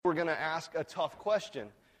we're going to ask a tough question.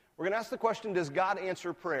 We're going to ask the question, does God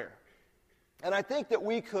answer prayer? And I think that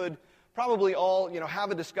we could probably all,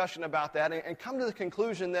 have a discussion about that and come to the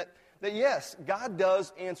conclusion that yes, God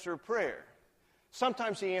does answer prayer.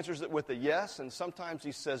 Sometimes he answers it with a yes, and sometimes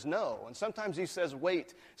he says no, and sometimes he says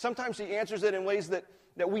wait. Sometimes he answers it in ways that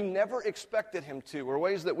we never expected him to, or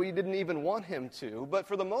ways that we didn't even want him to. But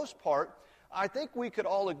for the most part, I think we could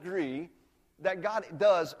all agree that God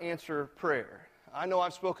does answer prayer. I know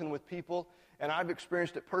I've spoken with people, and I've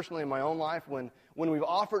experienced it personally in my own life when we've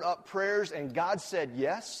offered up prayers and God said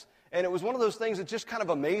yes. And it was one of those things that's just kind of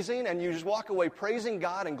amazing, and you just walk away praising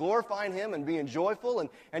God and glorifying him and being joyful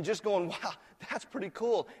and just going, wow, that's pretty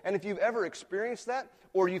cool. And if you've ever experienced that,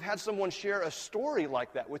 or you've had someone share a story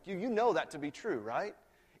like that with you, you know that to be true, right?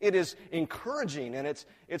 It is encouraging, and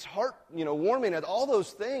it's heart, warming, and all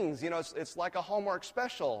those things. It's like a Hallmark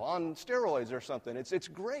special on steroids or something. It's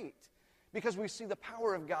great because we see the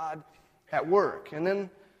power of God at work. And then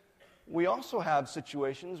we also have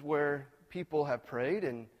situations where people have prayed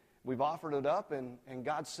and we've offered it up, and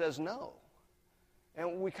God says no.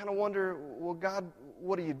 And we kind of wonder, well, God,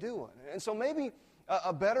 what are you doing? And so maybe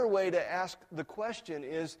a better way to ask the question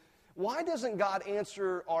is, why doesn't God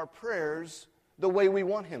answer our prayers the way we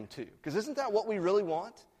want him to? Because isn't that what we really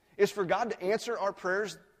want? Is for God to answer our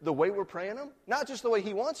prayers the way we're praying them? Not just the way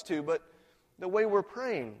he wants to, but the way we're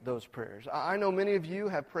praying those prayers. I know many of you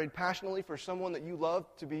have prayed passionately for someone that you love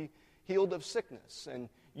to be healed of sickness, and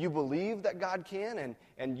you believe that God can,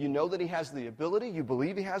 and you know that he has the ability, you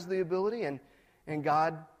believe he has the ability, and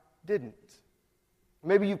God didn't.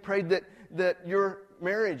 Maybe you prayed that your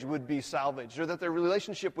marriage would be salvaged, or that their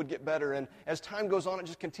relationship would get better, and as time goes on, it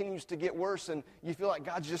just continues to get worse, and you feel like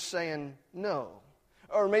God's just saying no.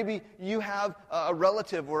 Or maybe you have a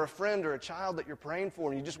relative or a friend or a child that you're praying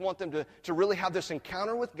for, and you just want them to really have this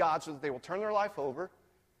encounter with God so that they will turn their life over,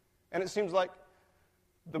 and it seems like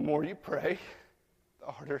the more you pray,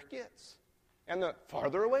 the harder it gets, and the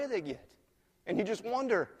farther away they get. And you just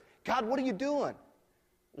wonder, God, what are you doing?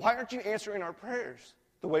 Why aren't you answering our prayers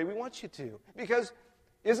the way we want you to? Because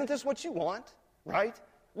isn't this what you want, right?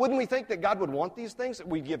 Wouldn't we think that God would want these things, that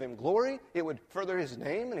we'd give him glory, it would further his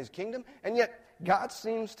name and his kingdom? And yet, God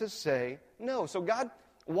seems to say no. So God,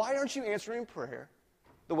 why aren't you answering prayer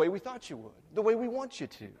the way we thought you would, the way we want you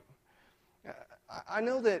to? I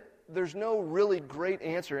know that there's no really great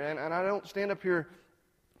answer, and I don't stand up here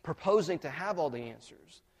proposing to have all the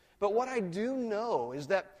answers. But what I do know is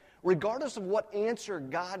that regardless of what answer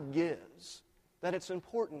God gives, that it's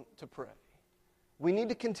important to pray. We need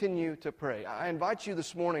to continue to pray. I invite you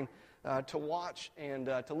this morning to watch and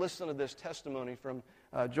to listen to this testimony from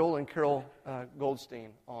Joel and Carol Goldstein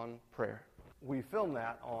on prayer. We filmed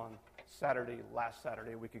that on last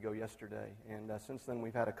Saturday, a week ago yesterday, and since then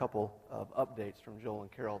we've had a couple of updates from Joel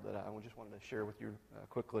and Carol that I just wanted to share with you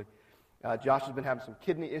quickly. Josh has been having some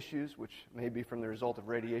kidney issues, which may be from the result of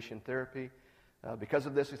radiation therapy. Because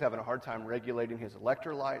of this, he's having a hard time regulating his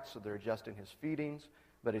electrolytes, so they're adjusting his feedings.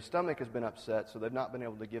 But his stomach has been upset, so they've not been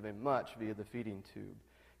able to give him much via the feeding tube.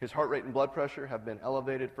 His heart rate and blood pressure have been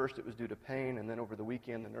elevated. First it was due to pain, and then over the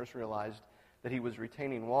weekend the nurse realized that he was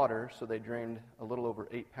retaining water, so they drained a little over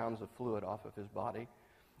 8 pounds of fluid off of his body.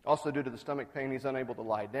 Also due to the stomach pain, he's unable to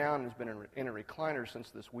lie down. He's been in a recliner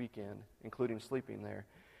since this weekend, including sleeping there.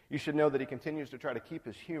 You should know that he continues to try to keep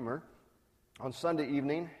his humor. On Sunday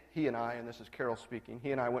evening, he and I, and this is Carol speaking,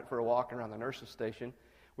 he and I went for a walk around the nurse's station.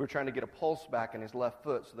 We were trying to get a pulse back in his left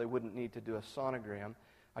foot so they wouldn't need to do a sonogram.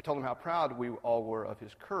 I told him how proud we all were of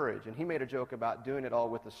his courage, and he made a joke about doing it all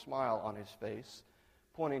with a smile on his face,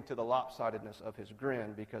 pointing to the lopsidedness of his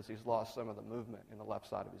grin because he's lost some of the movement in the left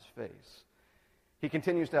side of his face. He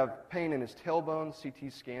continues to have pain in his tailbone.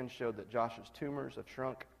 CT scans showed that Josh's tumors have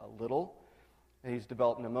shrunk a little. He's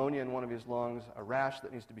developed pneumonia in one of his lungs, a rash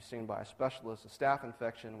that needs to be seen by a specialist, a staph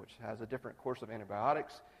infection which has a different course of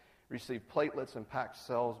antibiotics, received platelets and packed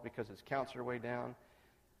cells because his counts are way down.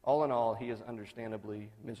 All in all, he is understandably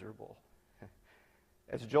miserable.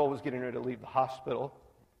 As Joel was getting ready to leave the hospital,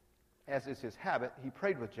 as is his habit, he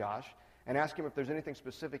prayed with Josh and asked him if there's anything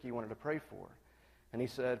specific he wanted to pray for. And he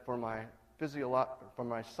said, for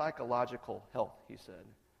my psychological health, he said.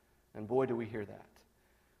 And boy, do we hear that.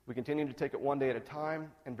 We continue to take it one day at a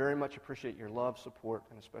time and very much appreciate your love, support,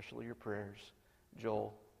 and especially your prayers,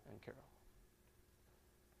 Joel and Carol.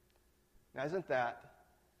 Now, isn't that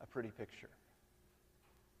a pretty picture?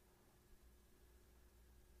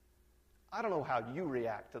 I don't know how you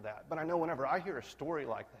react to that, but I know whenever I hear a story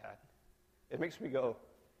like that, it makes me go,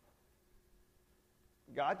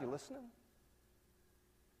 God, you listening?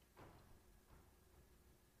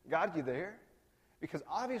 God, you there? Because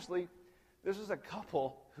obviously, this is a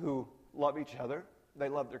couple who love each other. They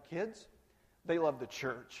love their kids. They love the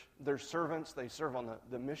church. They're servants. They serve on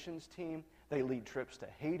the missions team. They lead trips to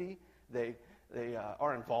Haiti. They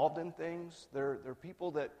are involved in things. They're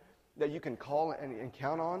people that you can call and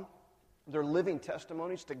count on. They're living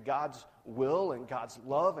testimonies to God's will and God's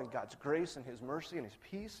love and God's grace and His mercy and His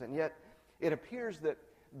peace. And yet it appears that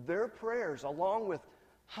their prayers, along with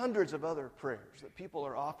hundreds of other prayers that people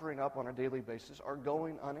are offering up on a daily basis, are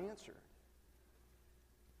going unanswered.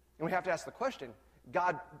 And we have to ask the question,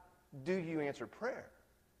 God, do you answer prayer?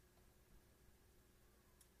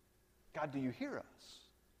 God, do you hear us?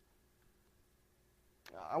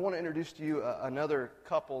 I want to introduce to you another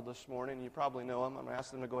couple this morning. You probably know them. I'm going to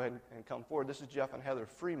ask them to go ahead and come forward. This is Jeff and Heather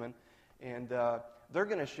Freeman, and they're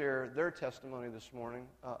going to share their testimony this morning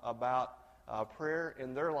about prayer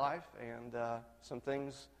in their life and some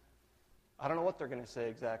things. I don't know what they're going to say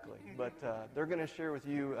exactly, but they're going to share with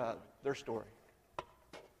you their story.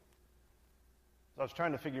 So I was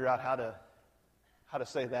trying to figure out how to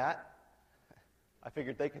say that. I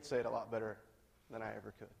figured they could say it a lot better than I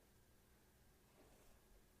ever could.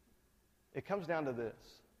 It comes down to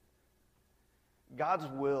this. God's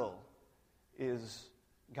will is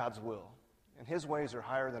God's will. And His ways are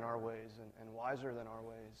higher than our ways and wiser than our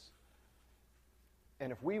ways.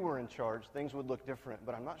 And if we were in charge, things would look different,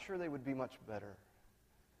 but I'm not sure they would be much better.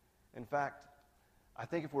 In fact, I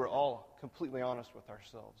think if we're all completely honest with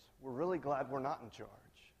ourselves, we're really glad we're not in charge,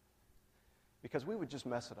 because we would just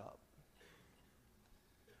mess it up.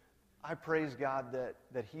 I praise God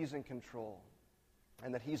that He's in control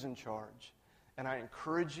and that He's in charge. And I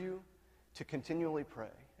encourage you to continually pray.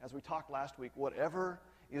 As we talked last week, whatever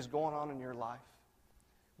is going on in your life,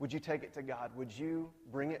 would you take it to God? Would you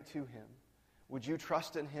bring it to Him? Would you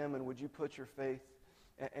trust in Him, and would you put your faith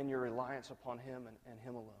and your reliance upon Him and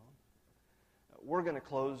Him alone? We're going to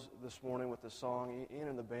close this morning with a song. Ian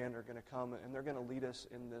and the band are going to come, and they're going to lead us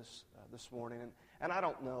in this morning. And I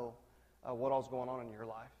don't know what all's going on in your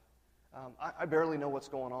life. I barely know what's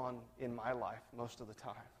going on in my life most of the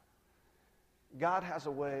time. God has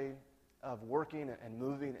a way of working and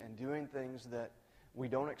moving and doing things that we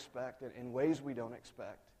don't expect, and in ways we don't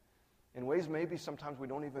expect, in ways maybe sometimes we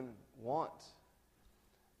don't even want.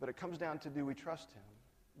 But it comes down to, do we trust Him?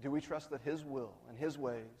 Do we trust that His will and His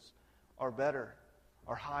ways are better,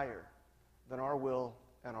 are higher than our will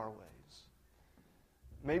and our ways?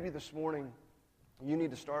 Maybe this morning you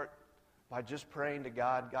need to start by just praying to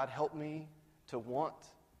God, God, help me to want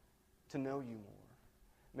to know You more.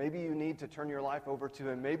 Maybe you need to turn your life over to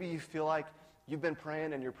Him. Maybe you feel like you've been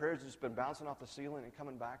praying and your prayers have just been bouncing off the ceiling and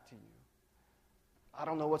coming back to you. I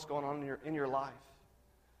don't know what's going on in your life,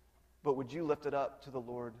 but would you lift it up to the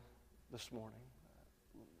Lord this morning?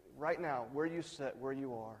 Right now, where you sit, where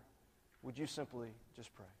you are, would you simply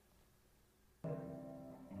just pray?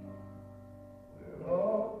 We're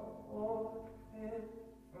all orphaned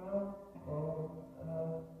from all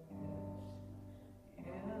of this,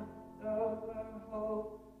 and of our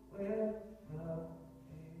hope will not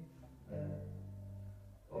be left.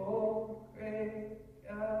 Oh, great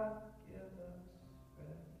God, give us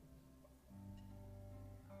rest.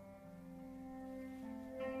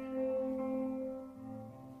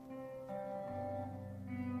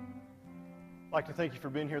 I'd like to thank you for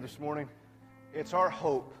being here this morning. It's our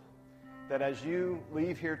hope that as you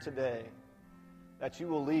leave here today, that you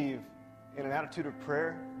will leave in an attitude of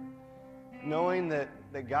prayer, knowing that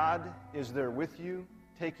God is there with you,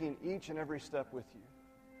 taking each and every step with you.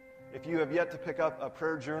 If you have yet to pick up a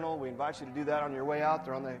prayer journal, we invite you to do that on your way out.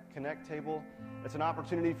 They're on the Connect table. It's an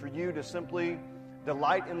opportunity for you to simply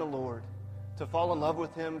delight in the Lord, to fall in love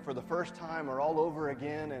with Him for the first time or all over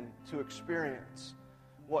again, and to experience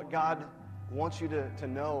what God wants you to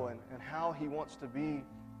know and how He wants to be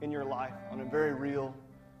in your life on a very real,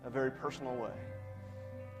 a very personal way.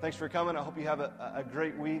 Thanks for coming. I hope you have a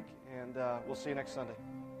great week, and we'll see you next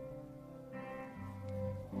Sunday.